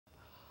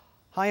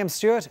Hi, I'm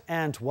Stuart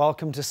and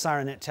welcome to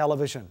Sirennet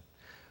Television.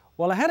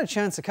 Well, I had a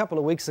chance a couple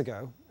of weeks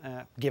ago,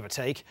 give or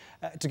take,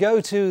 to go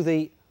to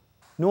the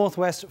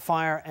Northwest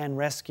Fire and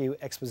Rescue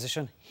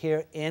Exposition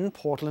here in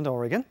Portland,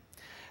 Oregon.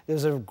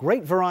 There's a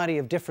great variety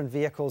of different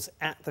vehicles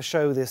at the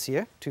show this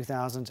year,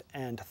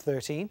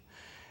 2013.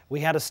 We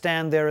had a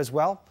stand there as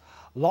well.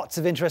 Lots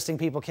of interesting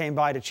people came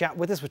by to chat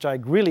with us, which I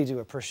really do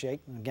appreciate.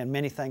 And again,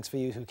 many thanks for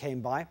you who came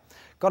by.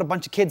 Got a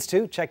bunch of kids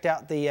too, checked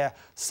out the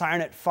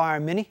Sirennet Fire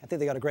Mini. I think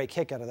they got a great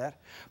kick out of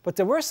that. But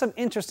there were some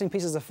interesting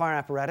pieces of fire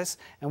apparatus,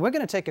 and we're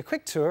going to take a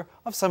quick tour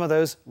of some of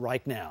those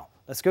right now.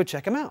 Let's go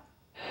check them out.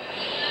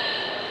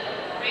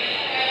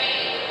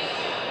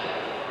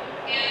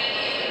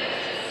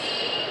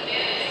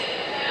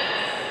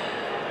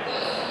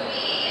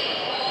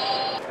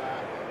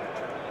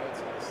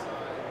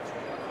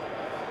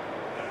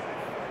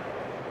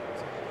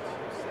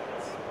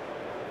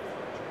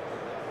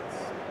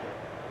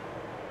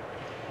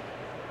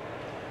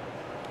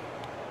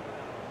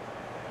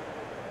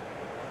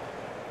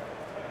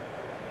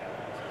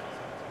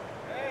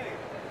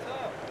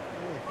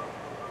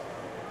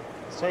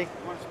 You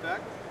want us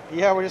back?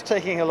 Yeah, we're just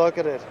taking a look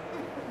at it.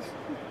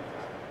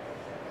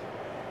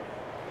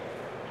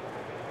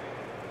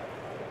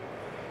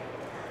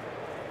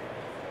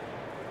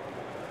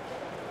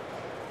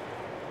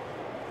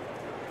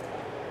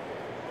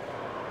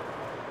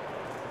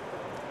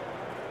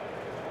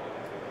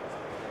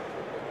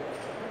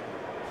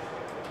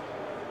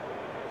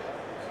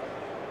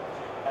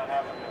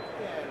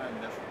 Yeah, and I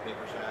mess with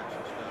paper sacks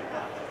and stuff.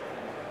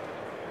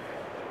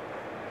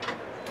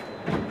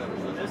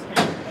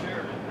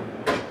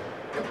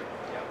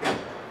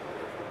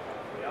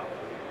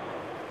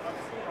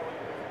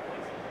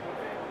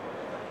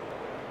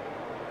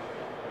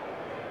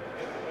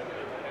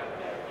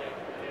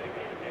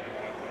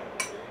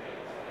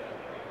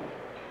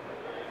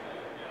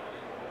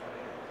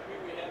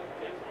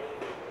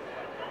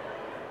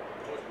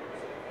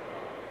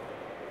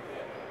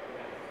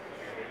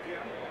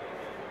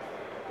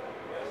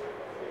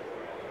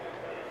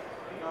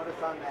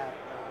 Notice on that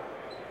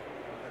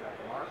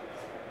mark,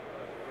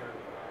 your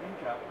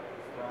income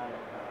is done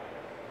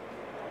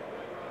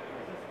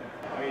resistance.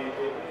 I mean,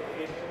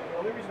 the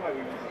only reason why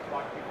we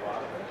talk people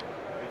out of it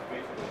is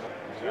basically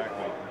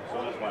exactly. So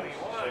that's why I'm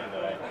saying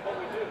that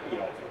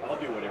I'll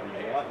do whatever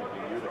you want to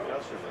do. You're the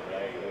customer,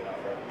 right?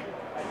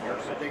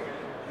 You're sitting.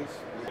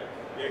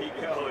 There you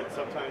go. And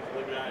sometimes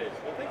looking at it,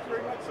 well, thanks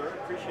very much, sir.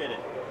 Appreciate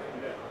it.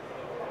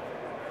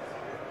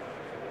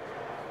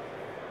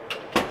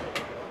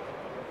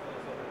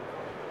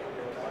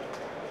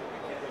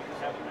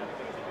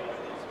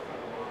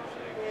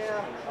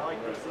 Yeah, I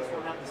like this. This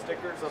one has the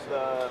stickers of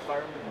the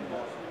fireman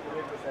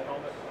with that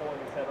helmet pulling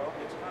his head off.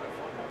 It's kind of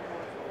fun.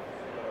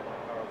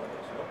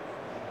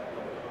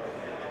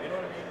 You know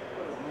what I mean?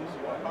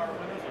 Power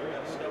windows, you're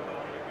going to step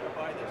on, you're going to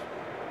buy this.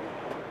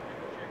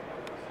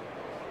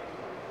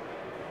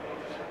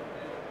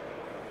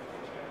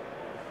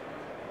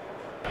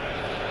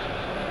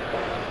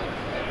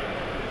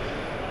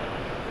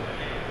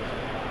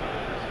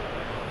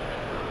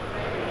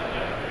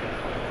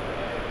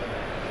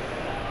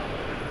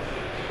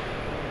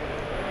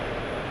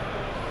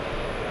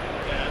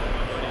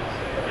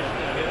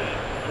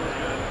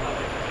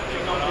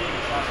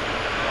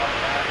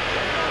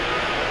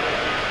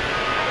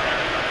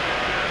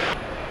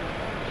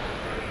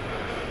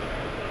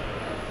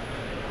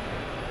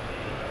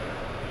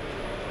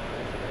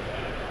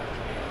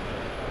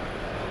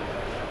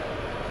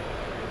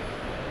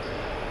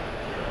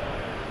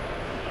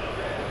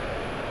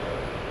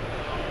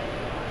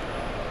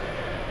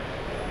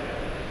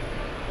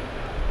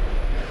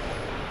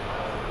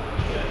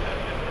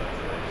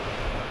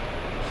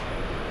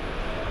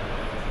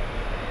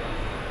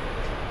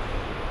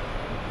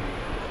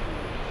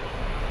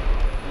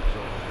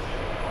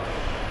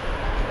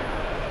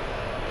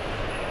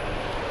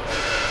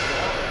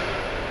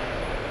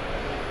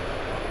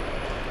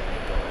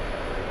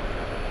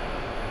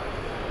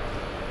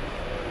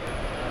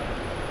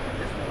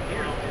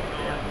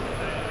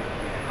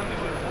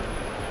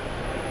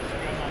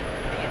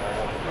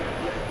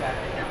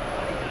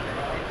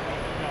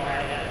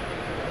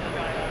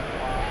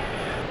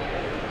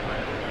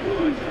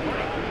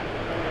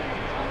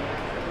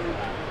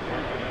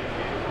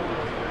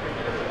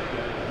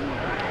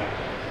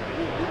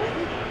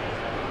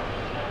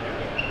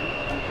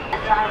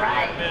 All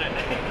right.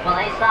 Well,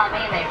 they saw me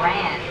and they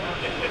ran.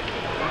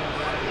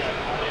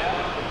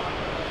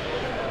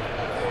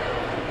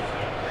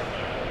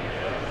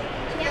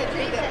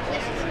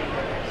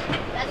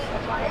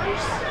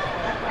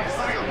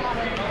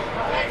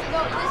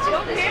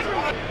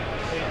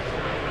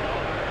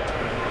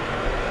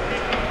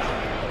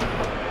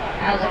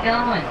 How's it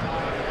going?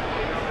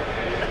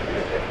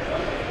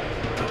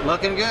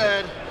 Looking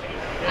good.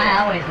 I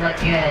always look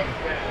good.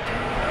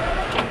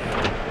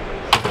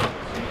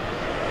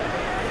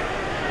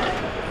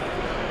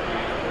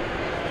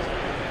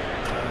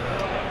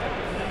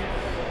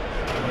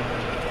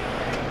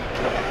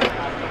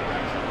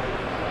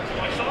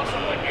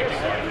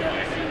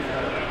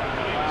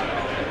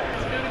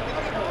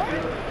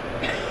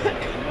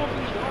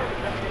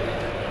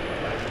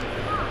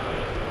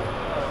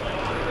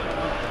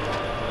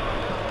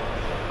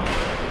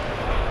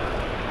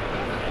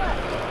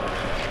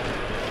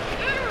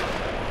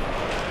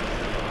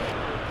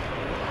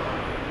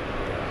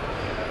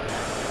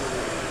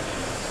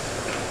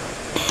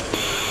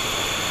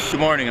 Good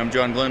morning, I'm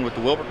John Glenn with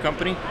the Wilbur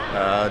Company.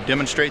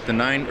 Demonstrate the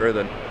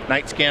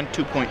Night Scan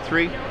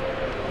 2.3.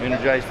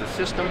 Energize the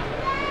system.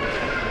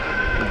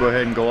 We'll go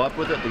ahead and go up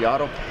with it, the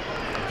auto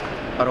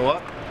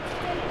up.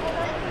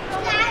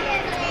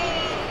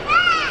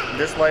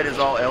 This light is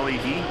all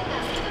LED.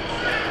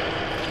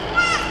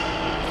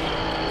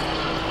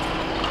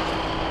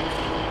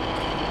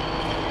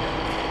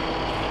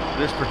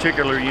 This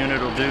particular unit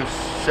will do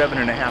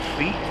 7.5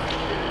 feet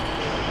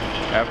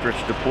after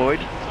it's deployed.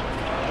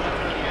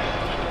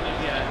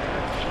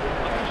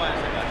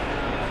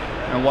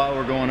 And while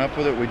we're going up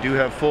with it, we do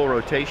have full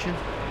rotation.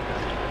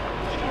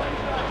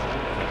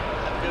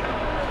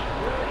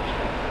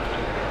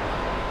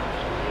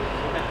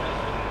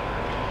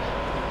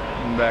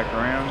 And back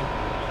around.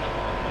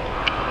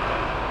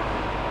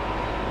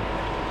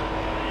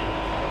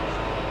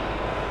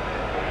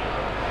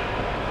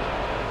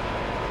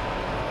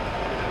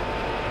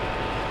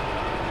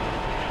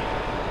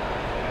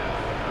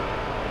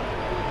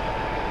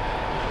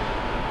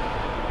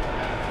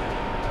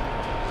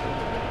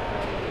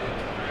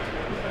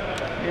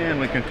 And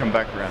we can come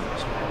back around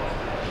this way.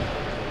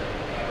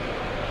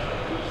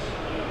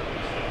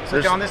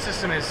 So John, this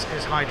system is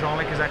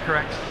hydraulic, is that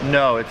correct?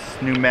 No,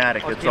 it's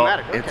pneumatic. Oh, it's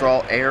pneumatic, okay. It's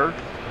all air.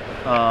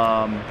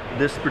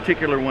 This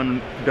particular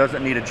one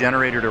doesn't need a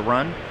generator to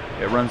run.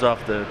 It runs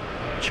off the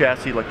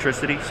chassis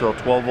electricity, so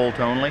 12 volt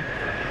only.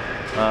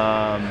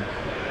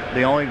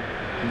 The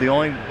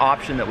only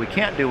option that we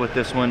can't do with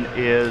this one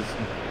is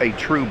a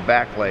true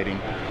backlighting,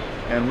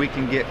 and we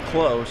can get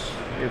close.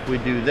 If we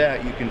do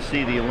that, you can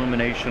see the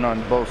illumination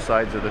on both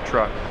sides of the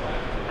truck.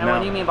 And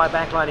when you mean by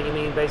backlighting, you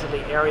mean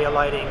basically area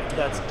lighting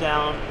that's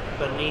down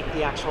beneath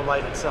the actual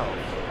light itself?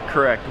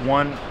 Correct.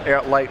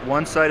 Light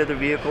one side of the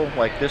vehicle,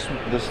 like this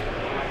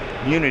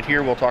unit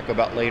here we'll talk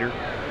about later,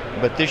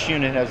 but this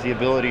unit has the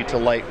ability to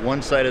light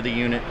one side of the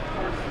unit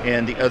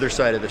and the other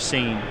side of the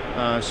scene.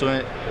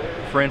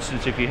 For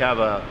instance, if you have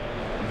a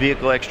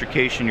vehicle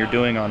extrication you're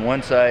doing on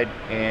one side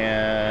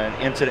and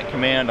incident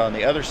command on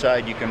the other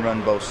side, you can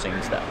run both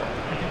scenes that way.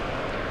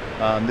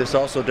 This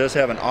also does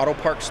have an auto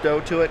park stow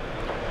to it.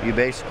 You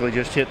basically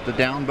just hit the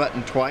down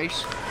button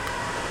twice.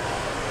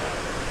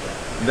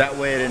 That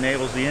way it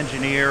enables the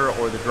engineer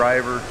or the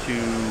driver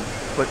to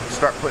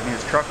start putting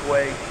his truck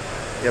away.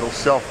 It'll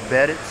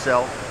self-bed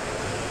itself.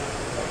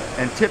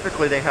 And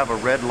typically they have a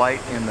red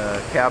light in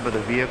the cab of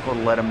the vehicle to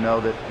let them know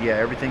that, yeah,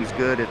 everything's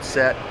good, it's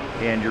set,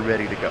 and you're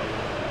ready to go.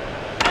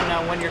 And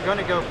now when you're going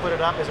to go put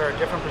it up, is there a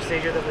different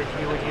procedure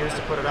that you would use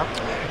to put it up?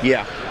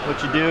 Yeah,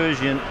 what you do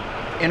is you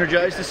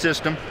energize the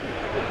system.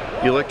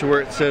 You look to where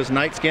it says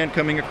Night Scan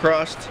coming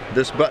across.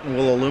 This button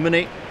will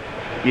illuminate.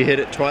 You hit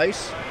it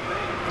twice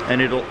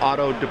and it'll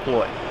auto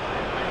deploy.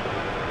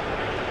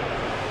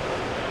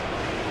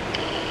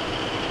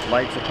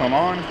 Lights will come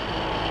on.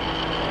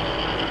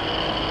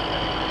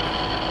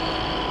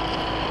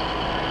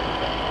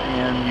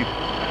 And you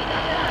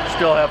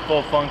still have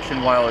full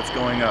function while it's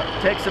going up.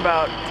 It takes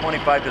about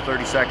 25 to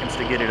 30 seconds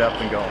to get it up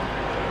and going.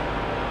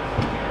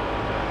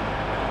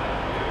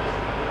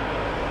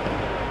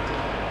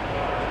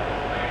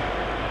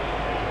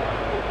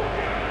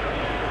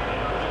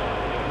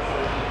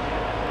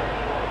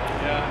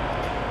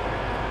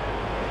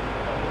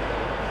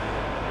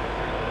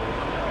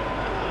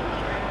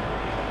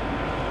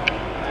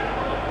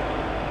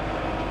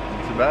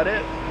 About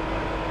it.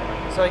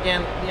 So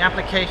again, the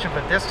application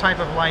for this type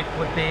of light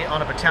would be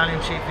on a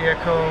battalion chief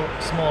vehicle,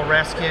 small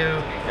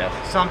rescue, yes.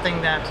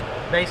 Something that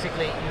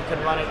basically you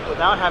can run it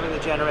without having the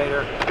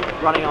generator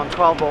running on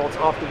 12 volts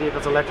off the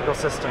vehicle's electrical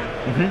system.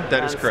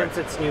 That is correct.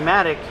 Since it's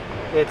pneumatic,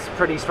 it's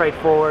pretty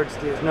straightforward.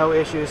 There's no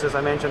issues, as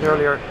I mentioned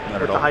earlier.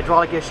 With the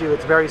hydraulic issue,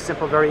 it's very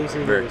simple, very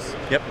easy to use.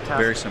 Yep,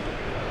 very simple.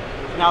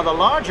 Now the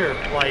larger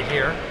light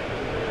here,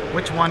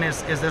 which one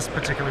is this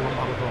particular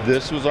model called?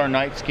 This was our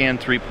Night Scan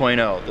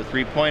 3.0. The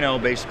 3.0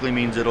 basically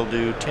means it'll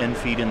do 10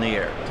 feet in the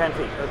air. 10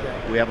 feet, okay.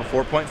 We have a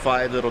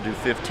 4.5 that'll do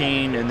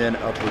 15 and then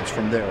upwards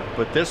from there.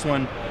 But this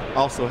one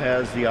also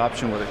has the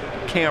option with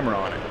a camera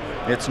on it.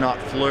 It's not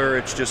FLIR,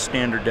 it's just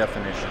standard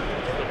definition.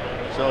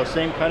 So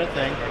same kind of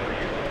thing.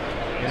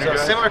 So a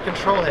similar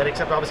control head,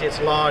 except obviously it's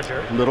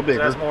larger. A little bigger.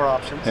 So it has more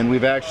options. And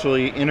we've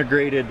actually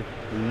integrated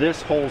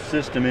this whole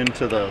system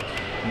into the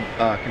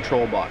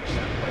control box.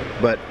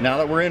 But now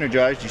that we're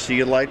energized, you see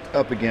it light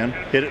up again.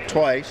 Hit it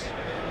twice.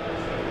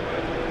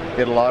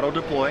 It'll auto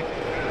deploy.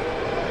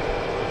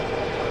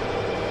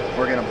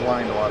 We're going to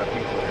blind a lot of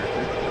people here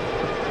too.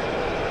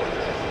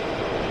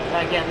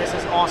 And again, this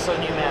is also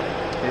pneumatic.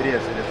 It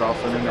is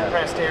also pneumatic.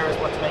 Compressed air is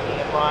what's making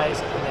it rise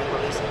and then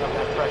releasing of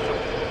that pressure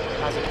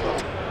as it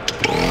goes.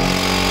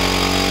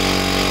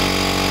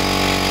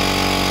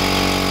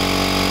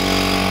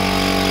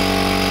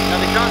 Now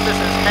because this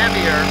is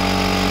heavier,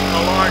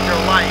 a larger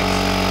light,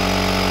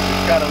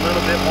 it's got a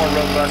little bit more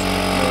robust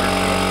motor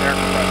to it, air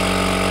compressor.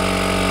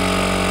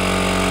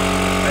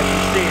 As you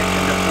see, it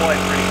can deploy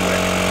pretty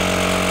quick.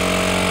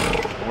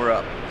 We're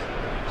up.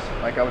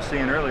 Like I was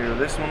saying earlier,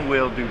 this one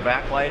will do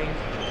backlighting.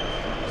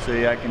 So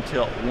I can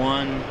tilt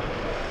one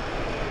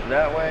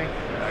that way,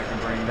 and I can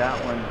bring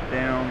that one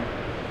down.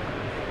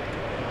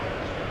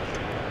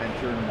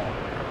 picture in them all.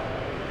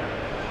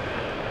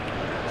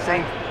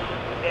 Same.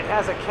 It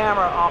has a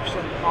camera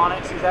option on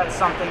it. Is that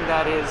something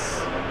that is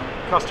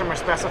customer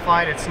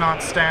specified? It's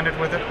not standard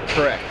with it?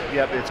 Correct.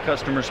 Yep, it's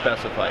customer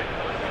specified.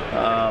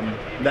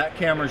 That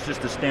camera is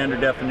just a standard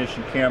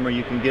definition camera.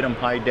 You can get them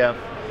high def.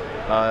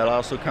 It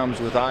also comes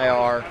with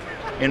IR,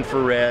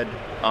 infrared,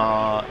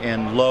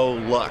 and low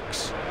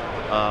lux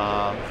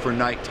for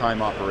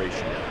nighttime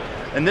operation.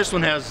 And this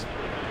one has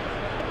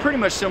pretty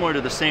much similar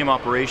to the same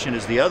operation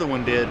as the other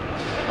one did.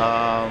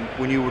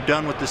 When you were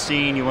done with the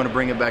scene, you want to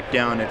bring it back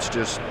down. It's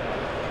just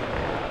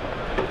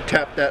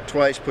tap that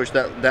twice, push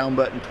that down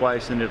button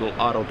twice, and it'll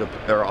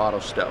auto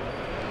stow.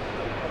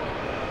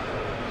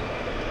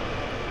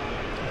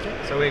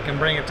 So we can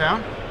bring it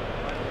down.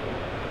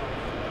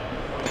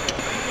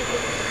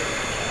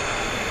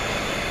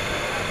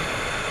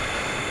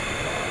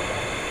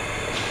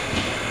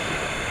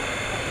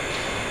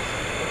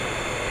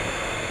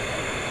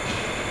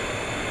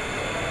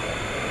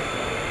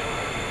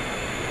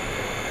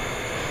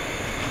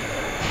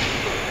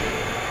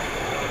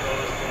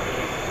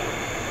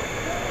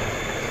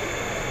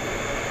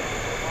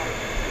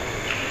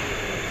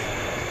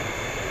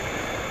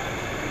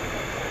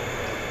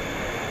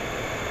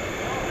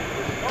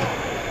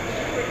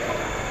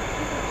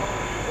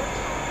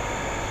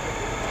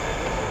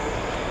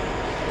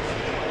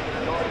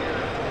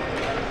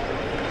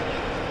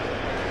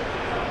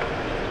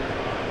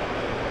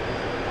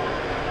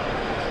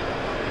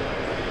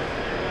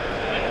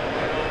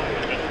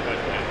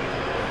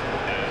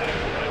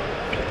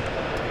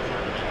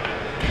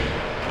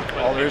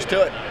 All there is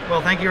to it.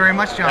 Well, thank you very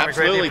much, John.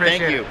 Absolutely, We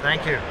greatly appreciate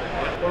thank you. it.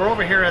 Thank you. We're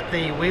over here at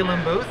the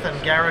Whelan booth,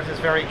 and Garrett has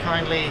very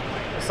kindly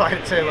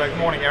decided to, good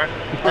morning, Garrett,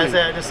 has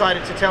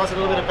decided to tell us a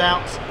little bit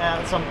about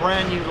some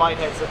brand new light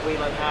heads that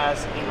Whelan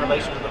has in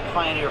relation to the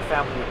Pioneer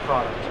family of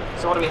product.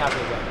 So what do we have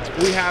here, Garrett?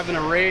 We have an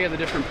array of the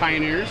different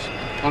Pioneers.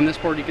 On this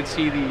board you can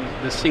see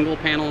the single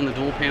panel and the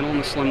dual panel and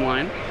the slim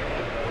line.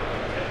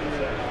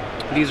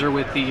 These are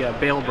with the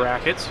bail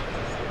brackets.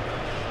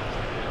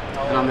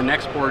 And on the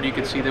next board you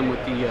can see them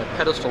with the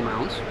pedestal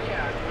mounts.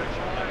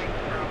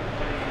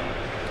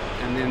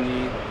 And then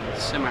the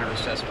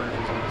semi-recessed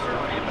versions.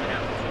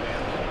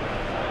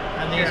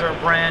 And these are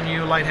brand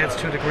new light heads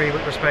to a degree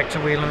with respect to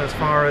Whelan as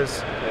far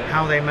as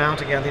how they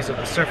mount. Again, these are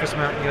the surface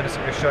mount units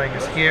that you're showing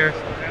us here,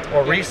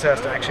 or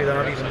recessed actually. They're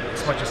not even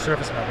as much as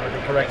surface mount. Are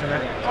they correct in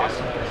that?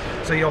 Awesome.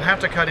 So you'll have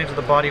to cut into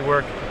the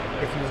bodywork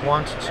if you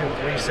want to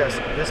recess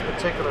this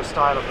particular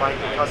style of light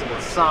because of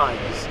its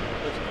size.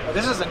 Now,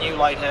 this is a new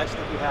light head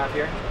that we have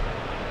here.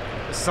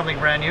 This is something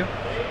brand new.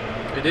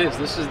 It is.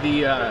 This is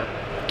the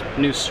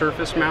new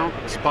surface mount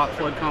spot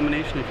flood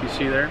combination, if you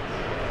see there.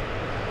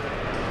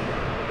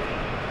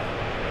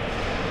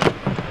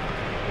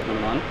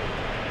 Moving on.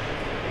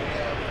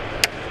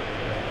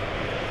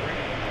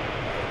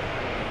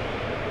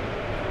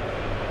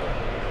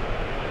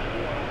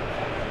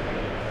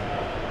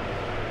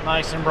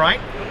 Nice and bright.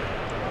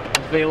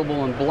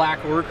 Available in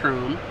black or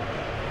chrome.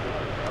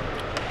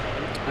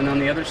 And on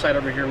the other side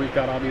over here we've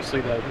got obviously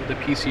the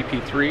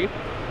PCP3,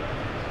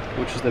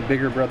 which is the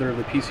bigger brother of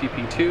the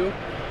PCP2.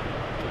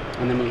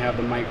 And then we have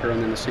the micro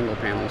and then the single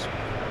panels.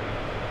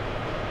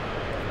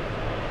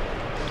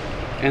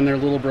 And their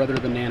little brother,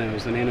 the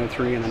Nanos, the Nano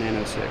 3 and the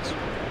Nano 6.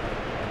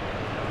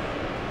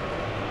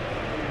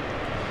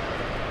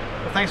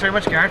 Well, thanks very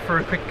much, Garrett, for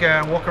a quick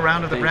walk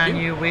around of the brand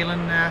new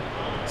Whelan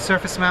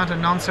surface mount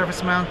and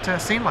non-surface mount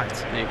scene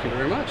lights. Thank you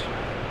very much.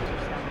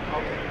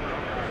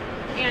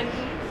 And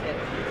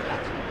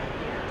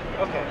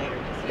Okay,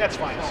 that's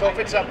fine. So if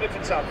it's up front.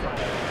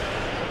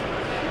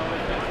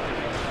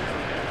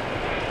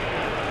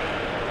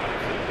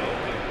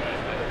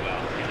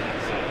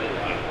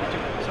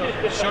 So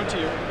it's shown to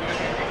you.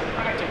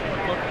 Take a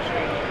quick look.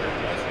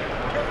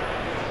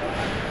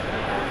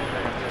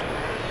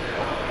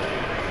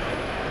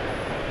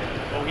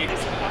 Oh, he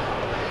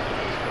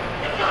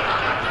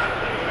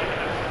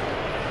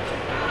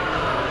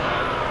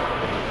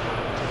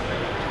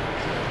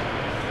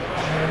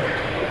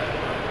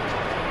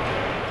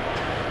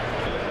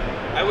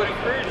I would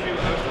encourage you.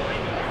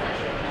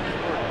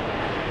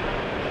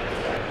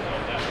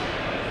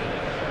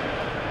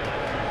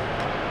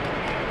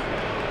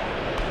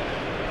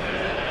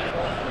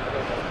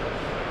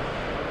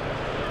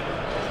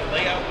 The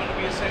layout wouldn't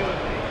be the same.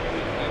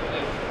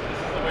 This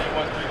is the way it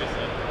was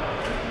previously.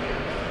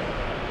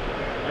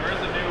 There is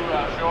a new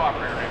show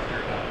operator right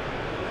here.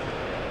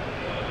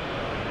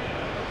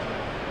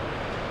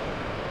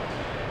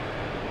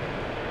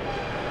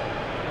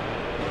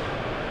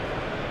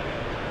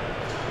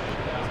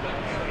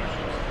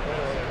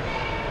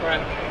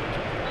 Right.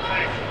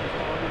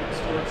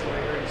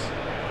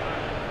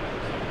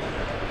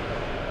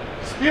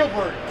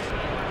 Spielberg.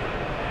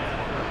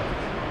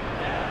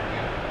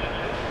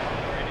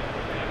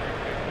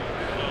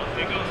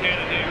 It goes hand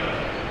in hand.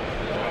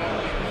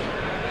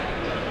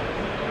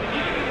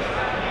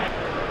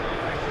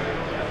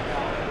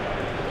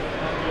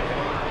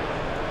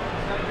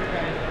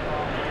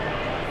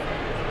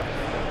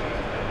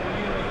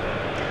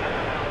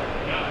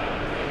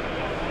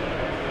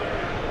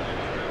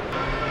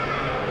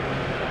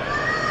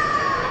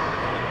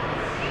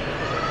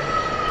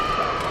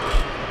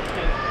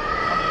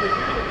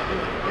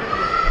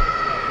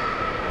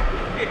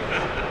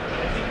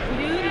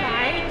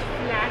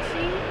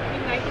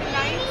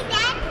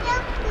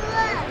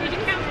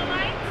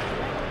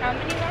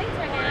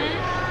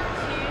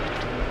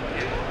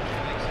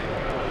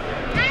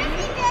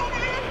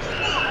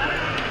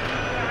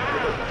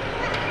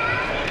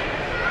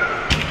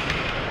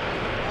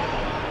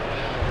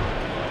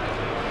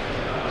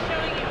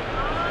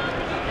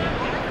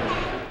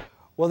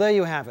 Well, there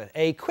you have it.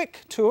 A quick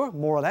tour,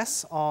 more or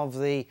less, of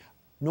the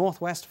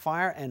Northwest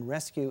Fire and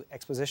Rescue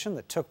Exposition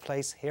that took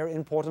place here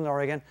in Portland,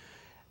 Oregon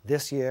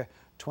this year,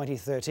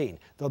 2013.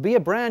 There'll be a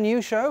brand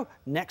new show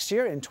next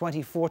year in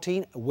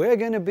 2014. We're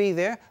going to be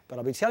there, but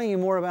I'll be telling you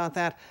more about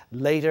that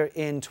later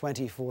in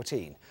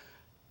 2014.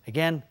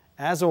 Again,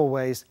 as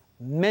always,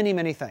 many,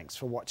 many thanks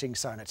for watching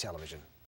Sirennet Television.